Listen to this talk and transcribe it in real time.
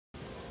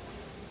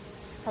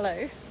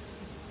Hello.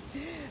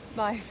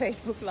 My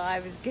Facebook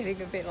Live is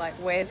getting a bit like,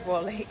 where's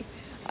Wally?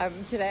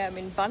 Today I'm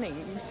in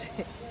Bunnings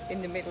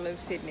in the middle of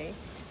Sydney,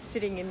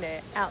 sitting in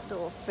their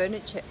outdoor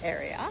furniture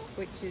area,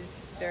 which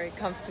is very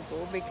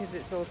comfortable because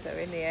it's also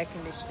in the air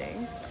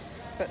conditioning.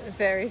 But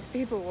various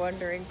people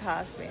wandering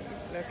past me,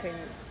 looking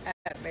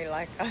at me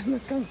like I'm a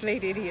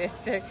complete idiot.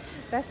 So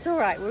that's all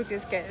right. We'll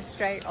just get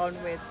straight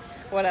on with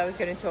what I was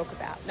going to talk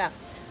about. Now,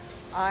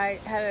 I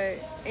had an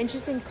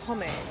interesting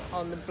comment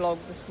on the blog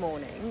this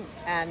morning,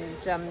 and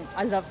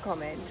I love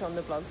comments on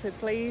the blog, so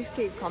please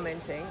keep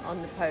commenting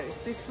on the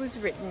post. This was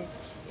written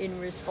in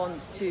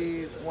response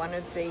to one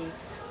of the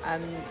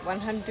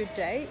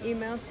 100-day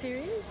email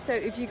series. So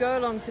if you go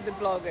along to the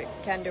blog at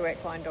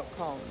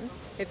candoequine.com,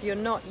 if you're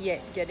not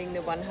yet getting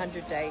the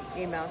 100-day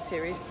email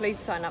series, please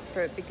sign up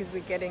for it, because we're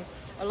getting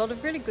a lot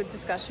of really good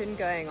discussion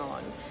going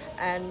on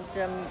and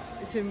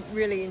some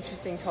really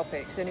interesting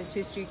topics. And it's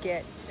just, you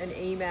get an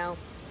email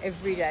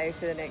every day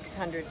for the next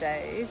 100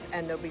 days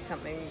and there'll be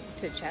something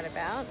to chat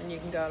about, and you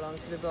can go along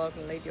to the blog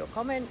and leave your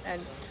comment,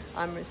 and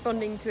I'm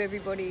responding to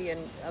everybody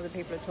and other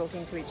people are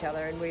talking to each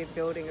other, and we're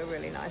building a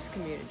really nice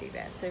community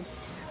there. So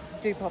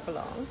do pop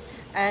along.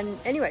 And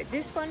anyway,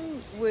 this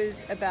one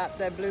was about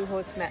the Blue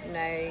Horse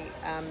Matinee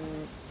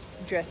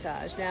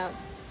dressage. Now,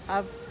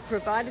 I've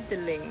provided the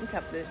link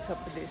up the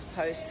top of this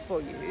post for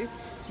you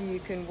so you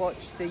can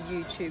watch the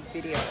YouTube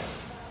video.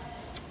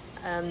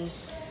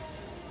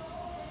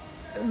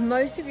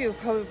 Most of you have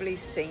probably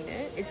seen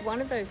it. It's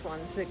one of those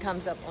ones that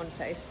comes up on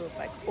Facebook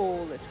like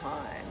all the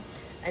time,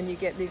 and you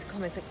get these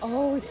comments like,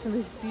 oh, it's the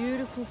most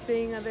beautiful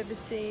thing I've ever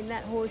seen,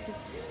 that horse is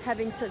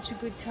having such a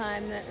good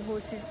time, that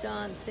horse is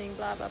dancing,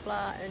 blah blah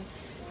blah, and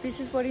this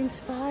is what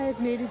inspired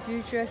me to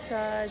do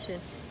dressage, and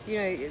you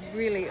know,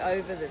 really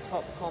over the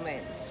top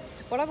comments.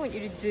 What I want you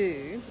to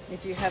do,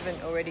 if you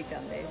haven't already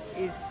done this,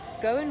 is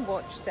go and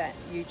watch that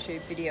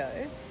YouTube video,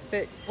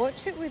 but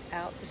watch it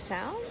without the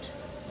sound.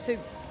 So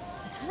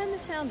turn the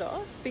sound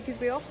off, because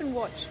we often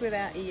watch with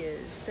our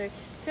ears. So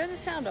turn the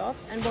sound off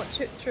and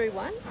watch it through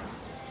once,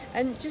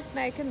 and just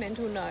make a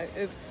mental note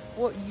of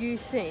what you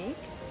think,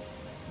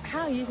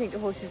 how you think the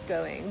horse is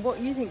going, what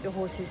you think the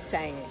horse is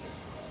saying.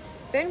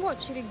 Then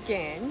watch it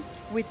again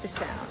with the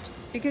sound,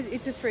 because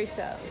it's a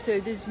freestyle, so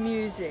there's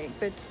music,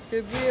 but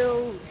the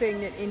real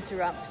thing that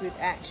interrupts with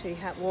actually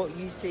what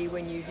you see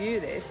when you view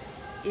this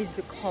is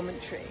the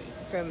commentary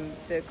from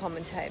the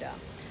commentator,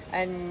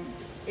 and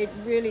it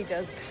really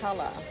does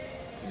colour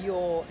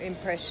your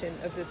impression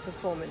of the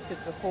performance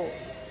of the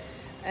horse.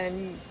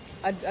 And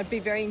I'd be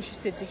very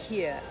interested to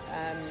hear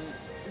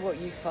what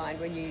you find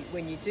when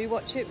you do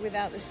watch it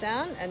without the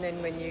sound, and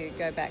then when you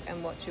go back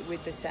and watch it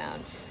with the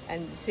sound,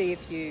 and see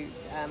if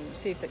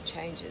it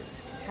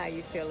changes how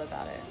you feel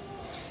about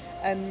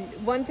it.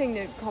 One thing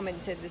the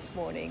comment said this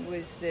morning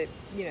was that,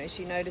 you know,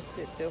 she noticed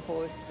that the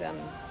horse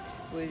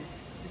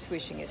was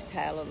swishing its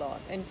tail a lot,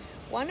 and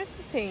one of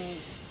the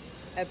things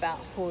about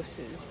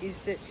horses is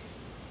that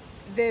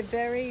they're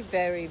very,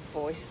 very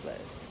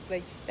voiceless.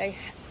 They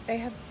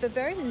have a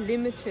very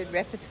limited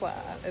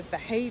repertoire of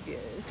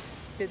behaviours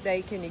that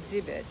they can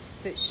exhibit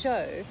that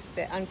show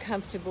they're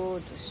uncomfortable,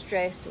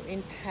 distressed, or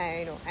in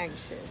pain or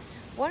anxious.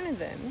 One of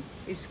them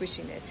is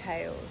swishing their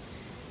tails.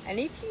 And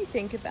if you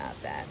think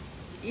about that,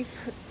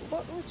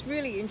 what's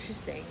really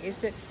interesting is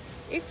that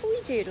if we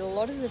did a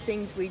lot of the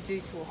things we do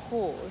to a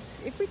horse,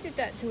 if we did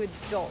that to a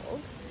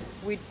dog,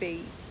 we'd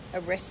be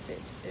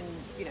arrested and,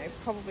 you know,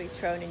 probably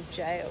thrown in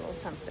jail or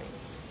something.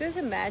 So just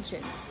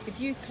imagine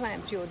if you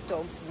clamped your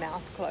dog's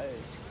mouth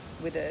closed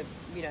with a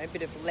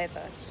bit of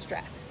leather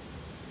strap,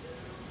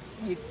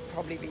 you'd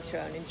probably be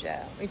thrown in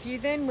jail. If you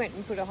then went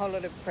and put a whole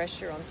lot of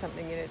pressure on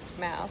something in its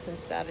mouth and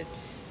started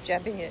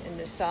jabbing it in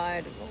the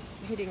side or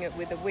hitting it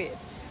with a whip,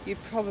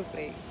 you'd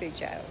probably be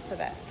jailed for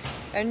that.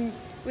 And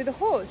with a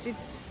horse,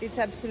 it's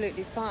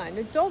absolutely fine.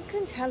 The dog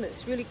can tell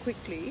us really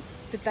quickly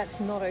that that's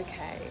not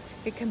okay.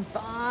 It can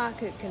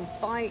bark, it can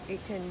bite,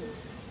 it can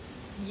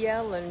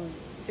yell and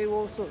do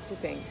all sorts of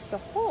things. The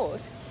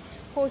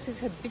horses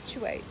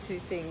habituate to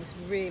things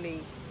really,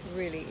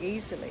 really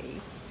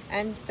easily,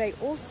 and they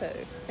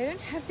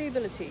don't have the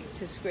ability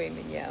to scream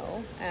and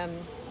yell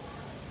and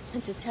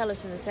to tell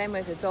us in the same way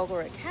as a dog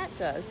or a cat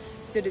does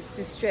that it's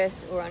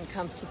distressed or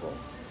uncomfortable.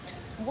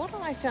 What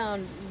I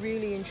found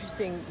really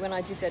interesting when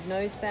I did that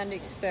noseband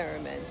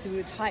experiment, so we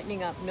were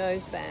tightening up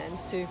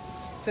nosebands to,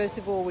 first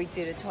of all, we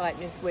did a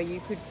tightness where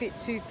you could fit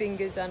 2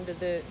 fingers under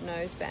the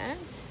noseband,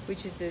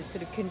 which is the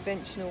sort of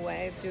conventional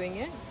way of doing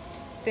it.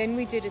 Then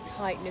we did a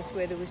tightness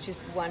where there was just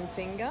 1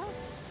 finger,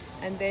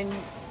 and then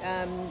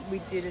we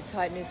did a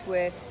tightness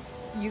where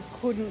you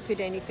couldn't fit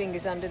any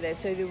fingers under there,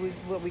 so there was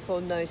what we call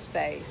no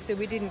space. So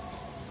we didn't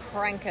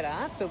crank it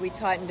up, but we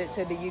tightened it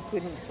so that you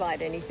couldn't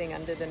slide anything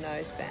under the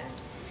noseband.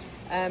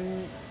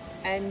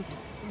 And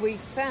we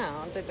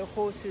found that the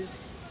horses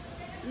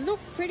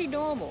looked pretty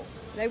normal.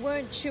 They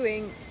weren't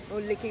chewing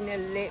or licking their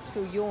lips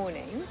or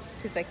yawning,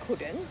 because they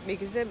couldn't,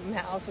 because their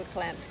mouths were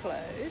clamped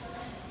closed,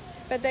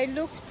 but they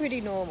looked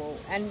pretty normal.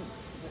 And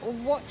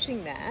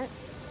watching that,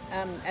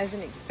 as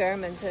an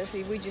experiment.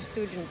 Actually, we just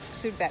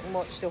stood back and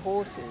watched the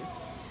horses.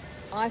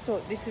 I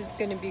thought this is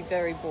going to be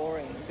very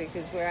boring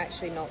because we're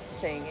actually not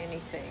seeing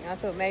anything. I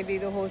thought maybe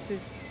the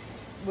horses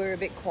were a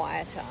bit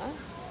quieter.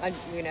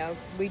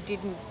 We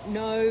didn't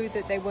know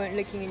that they weren't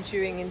licking and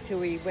chewing until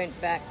we went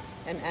back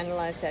and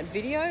analysed that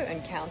video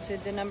and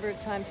counted the number of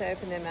times they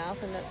opened their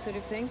mouth and that sort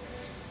of thing.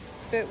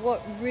 But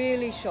what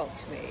really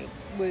shocked me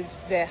was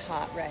their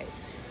heart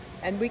rates.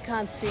 And we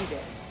can't see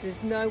this.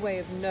 There's no way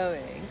of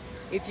knowing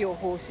if your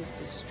horse is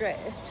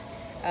distressed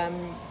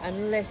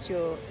unless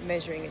you're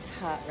measuring its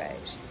heart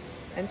rate.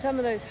 And some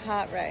of those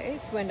heart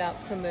rates went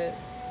up from a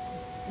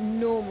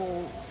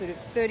normal sort of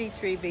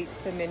 33 beats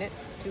per minute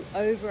to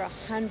over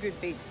 100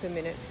 beats per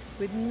minute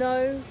with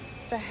no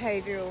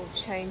behavioural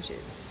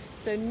changes.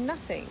 So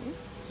nothing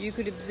you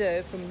could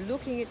observe from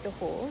looking at the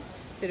horse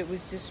that it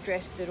was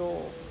distressed at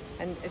all.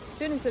 And as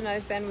soon as the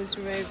noseband was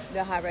removed,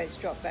 the heart rates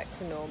dropped back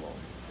to normal.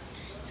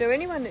 So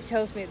anyone that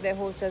tells me that their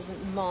horse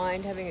doesn't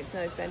mind having its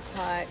noseband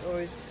tight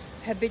or is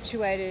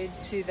habituated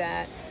to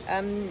that,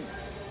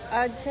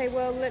 I'd say,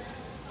 well, let's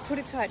put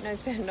a tight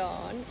noseband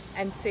on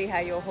and see how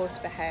your horse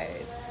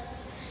behaves.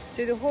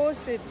 So the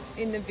horse that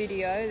in the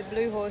video, the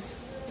blue horse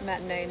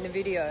Matinee in the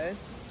video,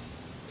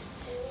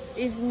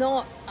 is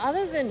not,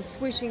 other than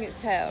swishing its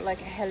tail like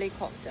a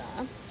helicopter,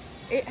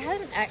 it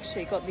hasn't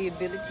actually got the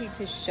ability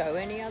to show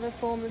any other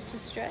form of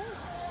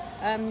distress.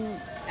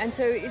 And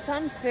so it's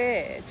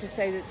unfair to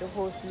say that the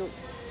horse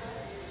looks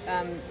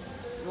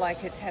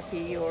like it's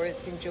happy or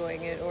it's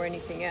enjoying it or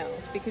anything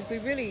else, because we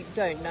really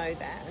don't know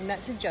that, and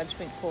that's a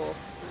judgment call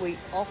we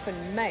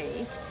often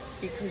make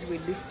because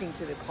we're listening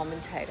to the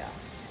commentator.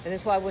 And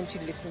that's why I want you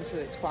to listen to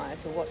it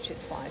twice or watch it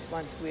twice,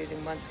 once with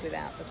and once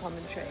without the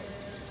commentary.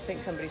 I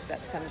think somebody's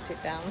about to come and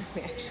sit down with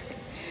me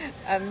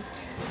actually.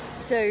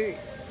 So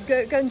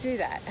go and do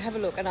that, have a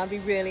look, and I'll be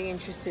really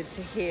interested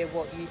to hear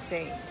what you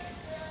think.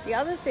 The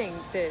other thing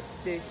that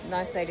this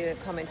nice lady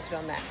that commented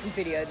on that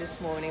video this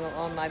morning, or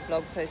on my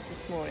blog post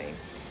this morning,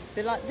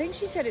 the thing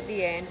she said at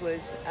the end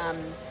was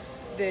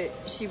that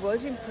she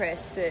was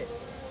impressed that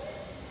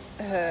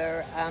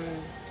her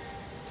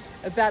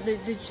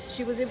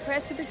she was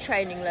impressed with the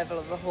training level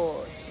of the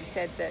horse. She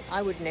said that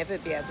I would never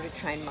be able to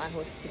train my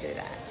horse to do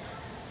that,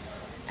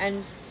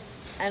 and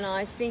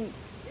I think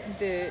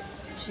that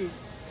she's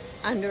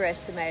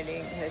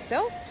underestimating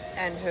herself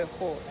and her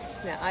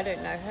horse. Now, I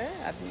don't know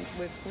her,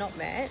 we've not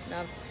met, and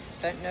I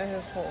don't know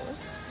her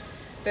horse,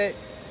 but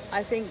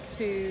I think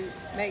to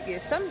make the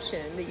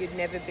assumption that you'd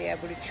never be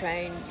able to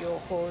train your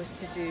horse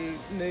to do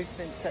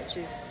movements such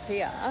as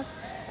piaffe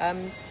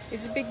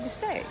is a big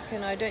mistake,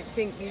 and I don't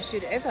think you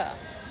should ever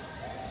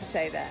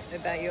say that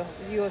about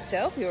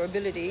yourself, your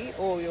ability,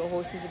 or your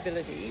horse's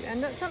ability.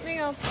 And that's something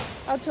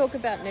I'll talk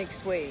about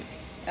next week,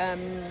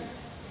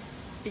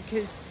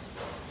 because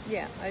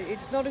yeah,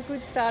 it's not a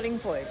good starting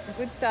point. A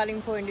good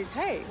starting point is,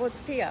 hey, what's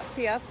piaffe?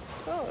 Piaffe,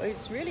 oh,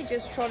 it's really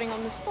just trotting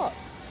on the spot.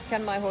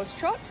 Can my horse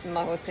trot?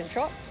 My horse can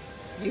trot.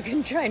 You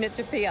can train it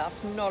to piaffe,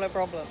 not a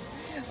problem.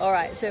 All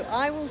right, so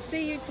I will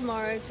see you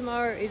tomorrow.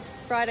 Tomorrow is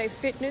Friday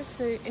Fitness,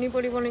 so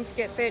anybody wanting to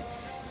get fit,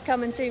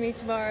 come and see me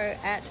tomorrow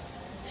at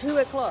 2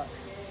 o'clock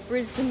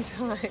Brisbane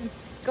time.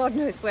 God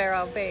knows where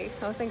I'll be.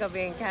 I think I'll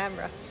be in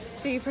Canberra.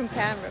 See you from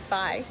Canberra.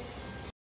 Bye.